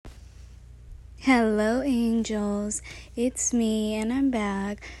Hello, angels. It's me, and I'm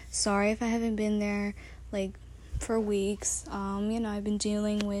back. Sorry if I haven't been there for weeks. I've been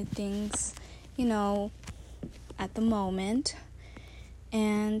dealing with things, at the moment.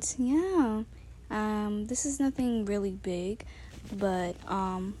 And this is nothing really big, but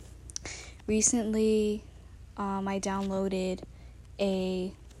recently I downloaded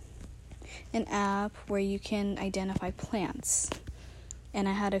an app where you can identify plants. And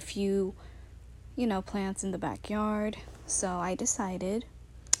I had a few plants in the backyard. So I decided,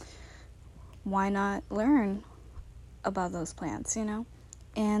 why not learn about those plants,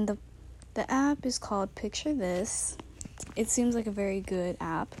 And the app is called Picture This. It seems like a very good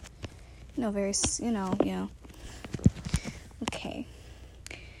app. Okay.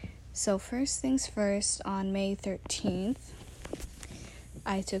 So first things first, on May 13th,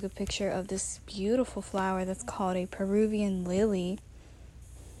 I took a picture of this beautiful flower that's called a Peruvian lily.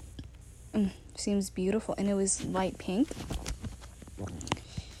 Seems beautiful, and it was light pink.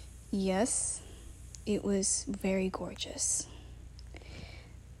 Yes, it was very gorgeous.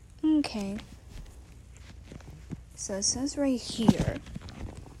 Okay, so it says right here,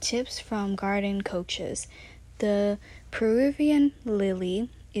 tips from garden coaches. The Peruvian lily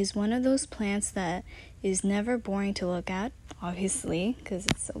is one of those plants that is never boring to look at, obviously, because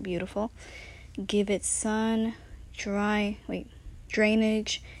it's so beautiful. Give it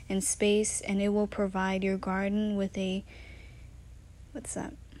drainage and space, and it will provide your garden with what's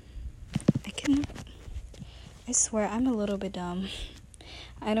that? I swear I'm a little bit dumb.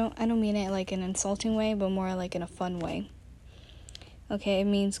 I don't mean it like in an insulting way, but more like in a fun way. Okay, it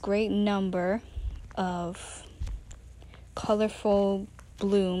means great number of colorful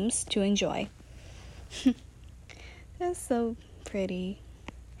blooms to enjoy. That's so pretty.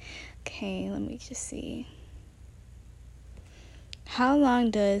 Okay, let me just see. How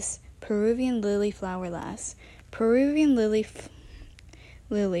long does Peruvian lily flower last? Peruvian lily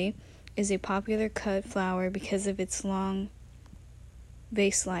is a popular cut flower because of its long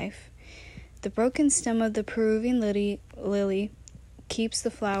vase life. The broken stem of the Peruvian lily keeps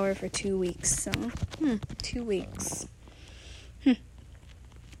the flower for 2 weeks. So, 2 weeks.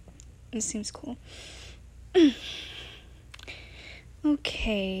 This seems cool.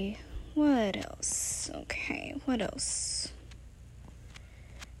 Okay, what else?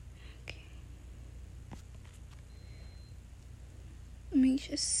 Let me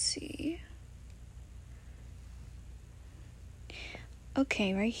just see.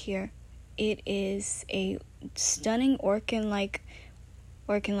 Okay, right here. It is a stunning orchid-like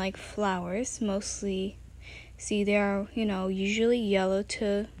flowers. Mostly, they are, usually yellow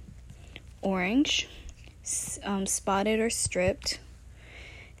to orange, spotted or stripped.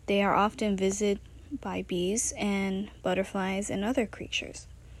 They are often visited by bees and butterflies and other creatures.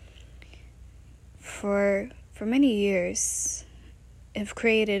 For many years, have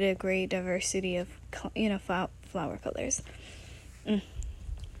created a great diversity of flower colors.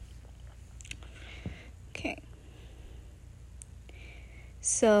 Okay,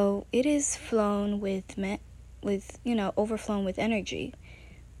 so it is overflown with energy,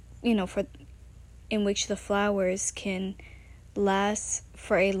 in which the flowers can last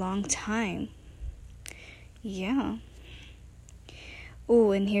for a long time. Yeah.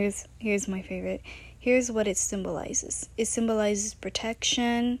 Oh, and here's my favorite. Here's what it symbolizes. It symbolizes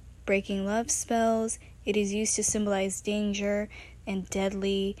protection, breaking love spells. It is used to symbolize danger and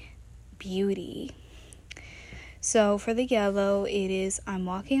deadly beauty. So for the yellow, it is I'm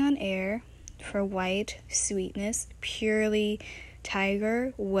walking on air. For white, sweetness, purely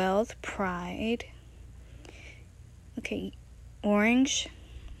tiger, wealth, pride. Okay, orange,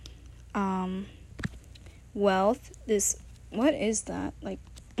 wealth. What is that?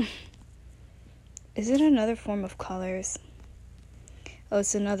 Is it another form of colors? Oh,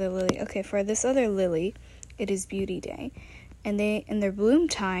 it's another lily. Okay, for this other lily, it is Beauty Day. And their bloom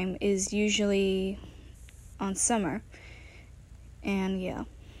time is usually on summer. And yeah.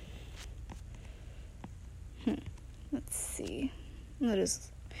 Let's see.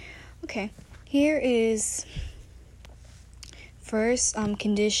 Okay, here is first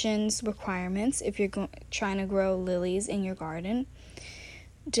conditions, requirements if you're trying to grow lilies in your garden.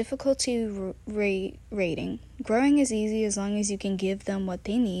 Difficulty rating. Growing is easy as long as you can give them what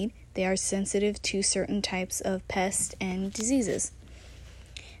they need. They are sensitive to certain types of pests and diseases.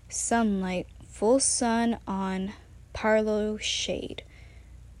 Sunlight. Full sun on parlour shade.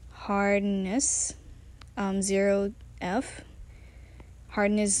 Hardness 0F.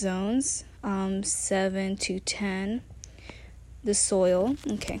 Hardness zones 7 to 10. The soil.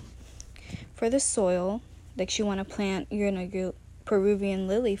 Okay. For the soil, you want to plant your Peruvian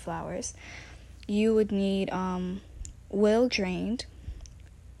lily flowers. you would need well drained,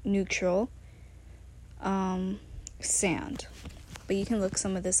 neutral, sand. But you can look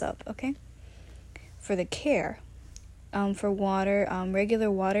some of this up, okay? For the care, for water,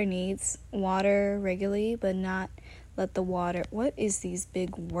 regular water needs water regularly, but not let the water. What is these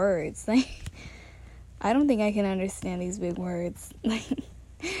big words? Like, I don't think I can understand these big words.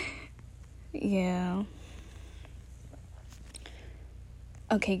 Yeah.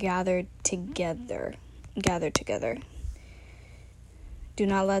 Okay, gather together. Gather together. Do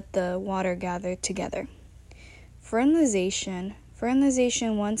not let the water gather together. Fertilization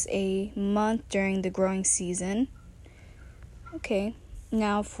once a month during the growing season. Okay,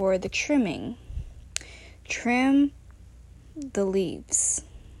 now for the trimming. Trim the leaves.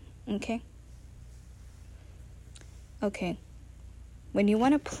 Okay. When you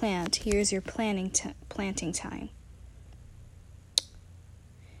want to plant, here's your planting time.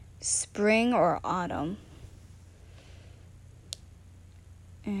 Spring or autumn.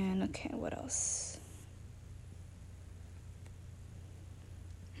 And okay, what else?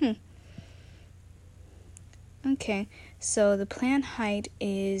 Okay, so the plant height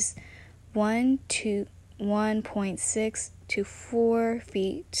is 1.6 to 4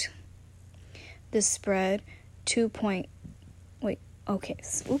 feet. The spread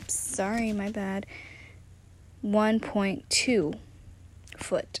 1.2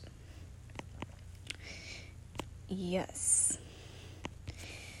 foot. Yes.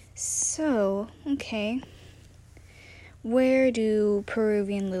 So, okay. Where do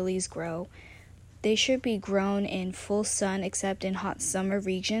Peruvian lilies grow? They should be grown in full sun except in hot summer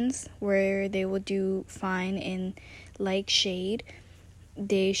regions where they will do fine in light shade.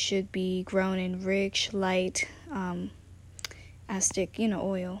 They should be grown in rich, light, acetic,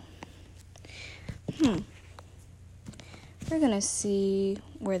 oil. We're going to see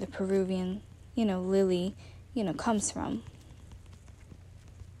where the Peruvian, lily, comes from.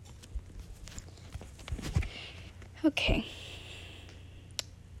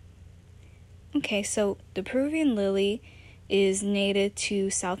 Okay, so the Peruvian lily is native to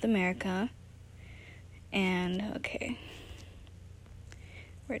South America. And,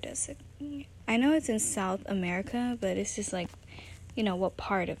 where does it? I know it's in South America, but it's just like, what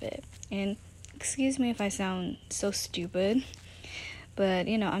part of it. And excuse me if I sound so stupid, but,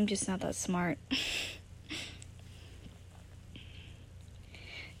 I'm just not that smart.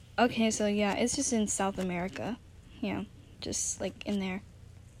 Okay, so yeah, it's just in South America. Yeah, just like in there.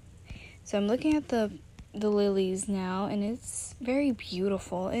 So I'm looking at the lilies now, and it's very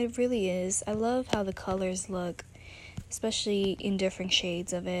beautiful. It really is. I love how the colors look, especially in different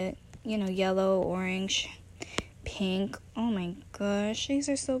shades of it. Yellow, orange, pink. Oh my gosh, these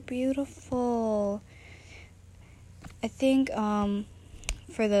are so beautiful. I think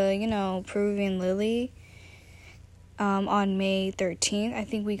for the Peruvian lily, on May 13th, I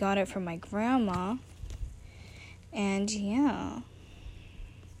think we got it from my grandma. And yeah,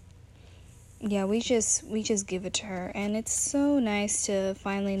 we just give it to her, and it's so nice to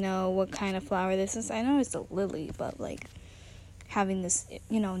finally know what kind of flower this is. I know it's a lily, but like having this,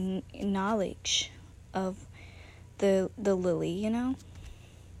 knowledge of the lily,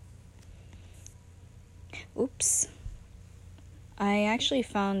 Oops. I actually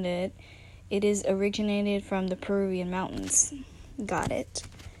found it. It is originated from the Peruvian mountains. Got it.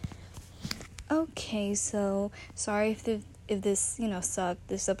 Okay, so sorry if this, sucked.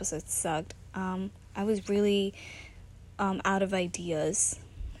 This episode sucked. I was really out of ideas.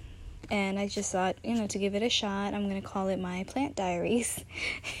 And I just thought, to give it a shot, I'm going to call it my plant diaries.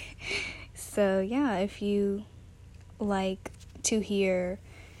 So, yeah, if you like to hear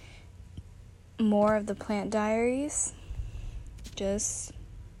more of the plant diaries, just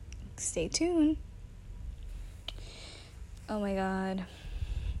stay tuned. Oh my god.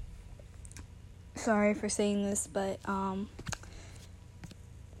 Sorry for saying this, but I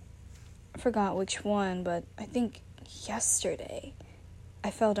forgot which one, but I think yesterday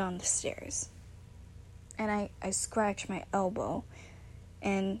I fell down the stairs and I scratched my elbow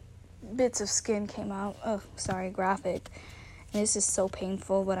and bits of skin came out. Oh, sorry, graphic. And this is so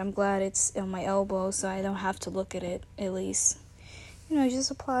painful, but I'm glad it's on my elbow so I don't have to look at it, at least. Just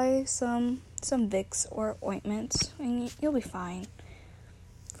apply some Vicks or ointment and you'll be fine.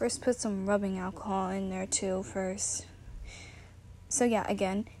 First, put some rubbing alcohol in there too first. So yeah,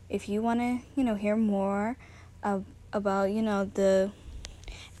 again, if you want to, hear more about,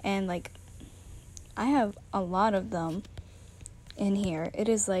 and like, I have a lot of them in here. It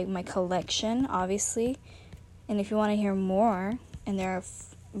is like my collection, obviously. And if you want to hear more, and there are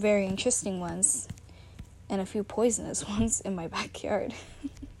very interesting ones and a few poisonous ones in my backyard.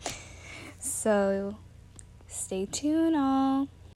 So stay tuned, all.